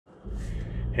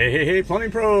Hey, hey, hey,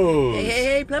 plumbing pros! Hey, hey,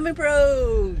 hey, plumbing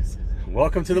pros!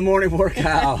 Welcome to the morning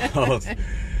workout.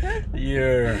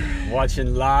 You're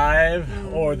watching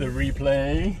live or the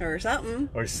replay Or something.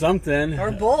 or something.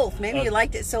 Or both. Maybe you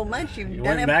liked it so much you've You done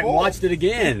went it back both. and watched it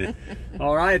again.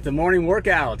 All right, the morning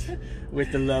workout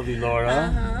with the lovely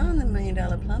Laura. The $1 Million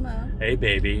Plumber. Hey,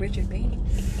 baby. Richard Behney.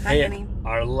 Hi, Hey, honey.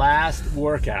 our last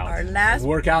workout. Our last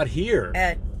workout here.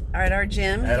 At our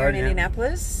gym here in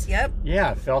Indianapolis. Yep.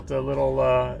 Yeah, felt a little,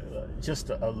 just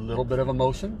a little bit of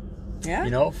emotion. Yeah. You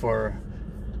know, for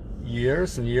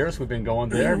years and years we've been going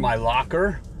there. My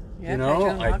locker, Yeah, you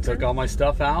know, I took all my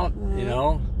stuff out, you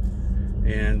know,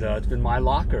 and it's been my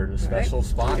locker, the special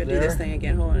spot I'm gonna there. do this thing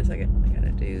again. Hold on a second. I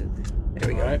gotta do. There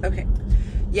we go. Right. Okay.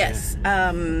 Yes.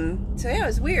 So yeah, it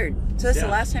was weird. So this is the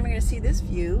last time you're gonna see this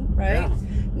view, right? Yeah.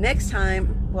 Next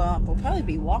time, well, we'll probably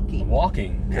be walking.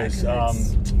 Walking, because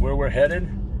where we're headed,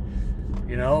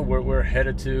 you know, we're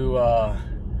headed to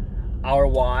our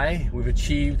why. We've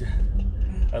achieved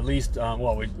at least,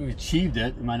 well, we achieved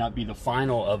it. It might not be the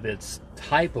final of its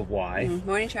type of why.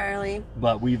 Morning, Charlie.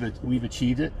 But we've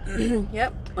achieved it.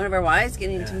 Yep. One of our whys,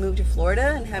 getting to move to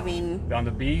Florida and having on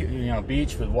the beach, you know,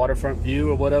 beach with waterfront view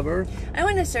or whatever. I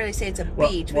wouldn't necessarily say it's a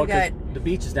beach. Well, We got the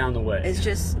beach is down the way. it's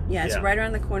just it's right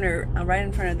around the corner, right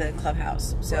in front of the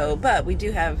clubhouse. So, but we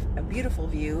do have a beautiful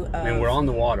view. Of, I mean, we're on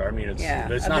the water. I mean, it's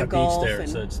not a beach there.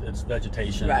 It's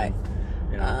vegetation. Right.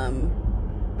 And, you know,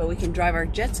 but we can drive our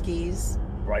jet skis.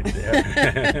 Right there.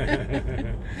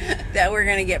 That we're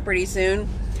gonna get pretty soon.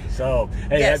 So,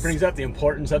 hey, that brings up the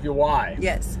importance of your why.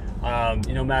 Yes. You know,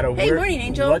 no matter morning,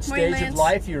 Angel. what Morning, stage Lance. of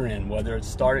life you're in, whether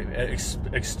it's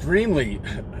extremely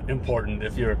important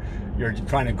if you're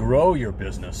trying to grow your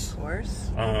business. Of course.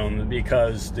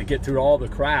 Because to get through all the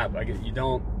crap,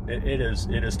 it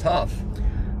is tough.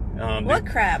 What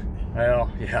crap?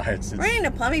 Well, yeah, it's running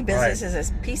a plumbing business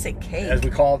is a piece of cake. As we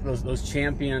call it, those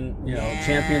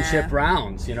championship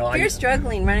rounds. You know, if you're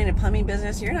struggling running a plumbing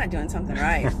business, you're not doing something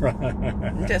right.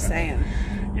 I'm just saying.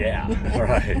 Yeah,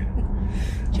 right.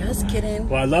 Just kidding.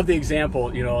 Well, I love the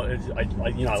example. You know, I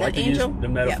like to use the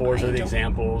metaphors or the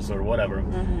examples or whatever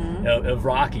of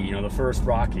Rocky. You know, the first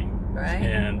Rocky. Right.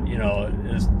 And you know,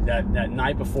 is that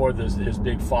night before his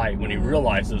big fight, when he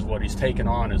realizes what he's taken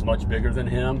on is much bigger than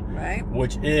him. Right.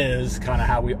 Which is kind of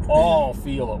how we all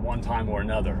feel at one time or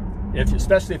another.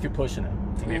 Especially if you're pushing it.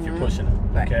 I mean, if you're pushing it.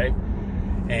 Right. Okay.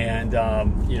 And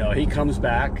you know, he comes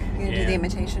back. You're gonna do the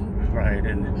imitation. Right,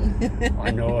 and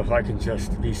I know if I can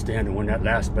just be standing when that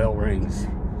last bell rings,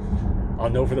 I'll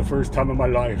know for the first time in my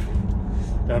life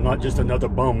that I'm not just another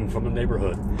bum from the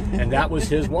neighborhood. And that was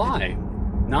his why.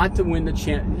 Not to win the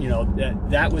you know,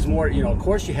 that was more, you know, of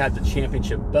course you had the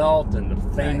championship belt and the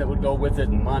fame that would go with it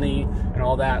and money and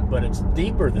all that, but it's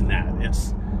deeper than that.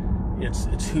 It's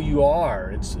who you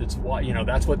are. It's why, you know,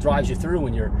 that's what drives you through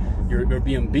when you're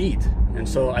being beat. And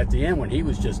so at the end, when he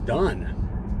was just done,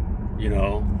 you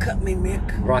know, cut me,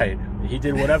 Mick. Right. He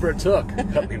did whatever it took.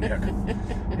 Cut me,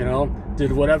 Mick. You know,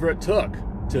 did whatever it took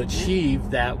to achieve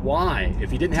that why.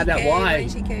 If he didn't have that why,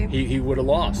 he would have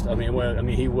lost. I mean,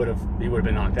 he would have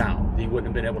been knocked out. He wouldn't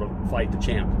have been able to fight the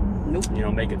champ. Nope. You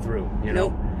know, make it through. You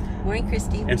know. Morning,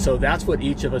 Christy. And so that's what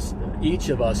each of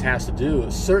us has to do.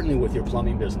 Certainly with your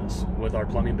plumbing business, with our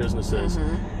plumbing businesses,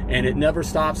 and it never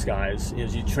stops, guys.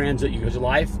 As you transit, because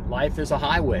life is a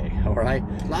highway. All right,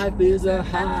 life is a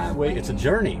highway. It's a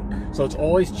journey, so it's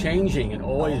always changing and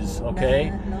always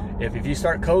okay. If you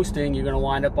start coasting, you're going to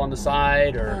wind up on the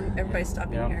side or. Everybody's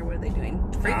stopping here. What are they doing?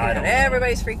 Freaking I out. don't know.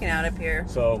 Everybody's freaking out up here.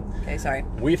 So. Okay, sorry.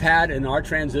 We've had in our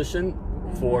transition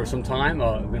for some time.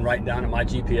 I've been writing down in my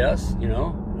GPS. You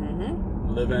know.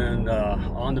 Living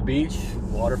on the beach,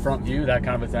 waterfront view, that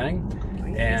kind of a thing,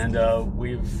 and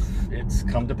it's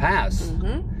come to pass.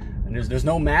 And there's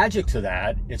no magic to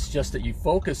that. It's just that you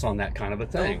focus on that kind of a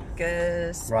thing.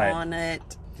 Focus on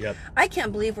it. Yep. I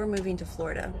can't believe we're moving to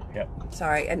Florida. Yep.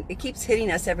 Sorry, and it keeps hitting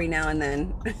us every now and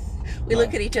then. We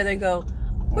look at each other and go,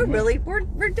 we're doing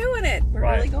it. We're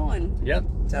really going. Yep.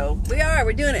 So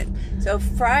we're doing it. So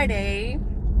Friday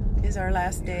is our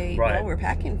last day. Right. Oh, we're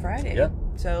packing Friday. Yep.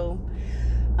 So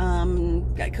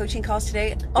got coaching calls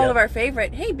today. All of our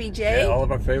favorite. Hey, BJ. Yeah, all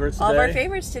of our favorites today. All of our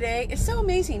favorites today. It's so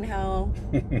amazing how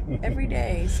every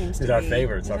day seems to be. Our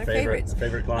favorites. Our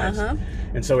favorite clients.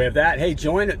 And so we have that. Hey,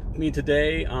 join me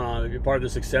today. If you're part of the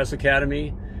Success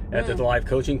Academy at the live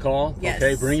coaching call. Yes.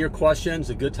 Okay, bring your questions.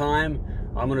 A good time.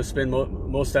 I'm going to spend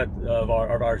most of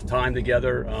our time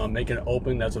together making it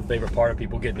open. That's a favorite part of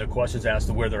people getting their questions asked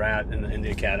to where they're at in the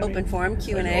academy. Open forum,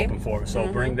 Q&A. Open forum.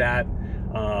 So bring that.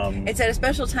 It's at a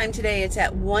special time today. It's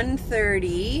at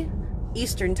 1:30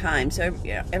 Eastern time. So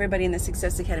everybody in the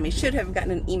Success Academy should have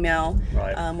gotten an email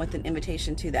with an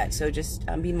invitation to that. So just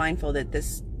be mindful that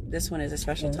this one is a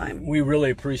special time. We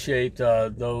really appreciate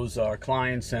those our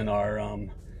clients and our and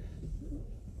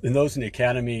those in the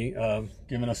Academy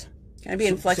giving us Kind of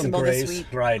being flexible some grace, this week.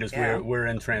 right, as we're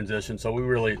in transition. So we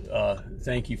really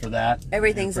thank you for that.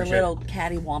 Everything's a little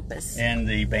cattywampus. And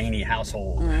the Behney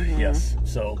household. Yes.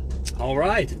 So, all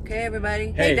right. Okay,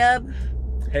 everybody. Hey, Dub.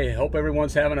 Hey, hope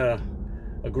everyone's having a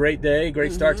great day,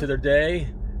 great start to their day.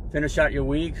 Finish out your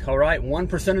week. All right,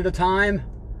 1% at a time.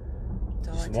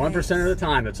 1% at a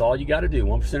time. That's all you got to do.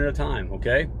 1% at a time,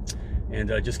 okay?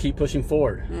 And just keep pushing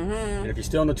forward. And if you're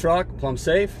still in the truck, plumb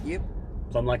safe. Yep.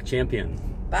 Plumb like a champion.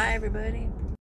 Bye, everybody.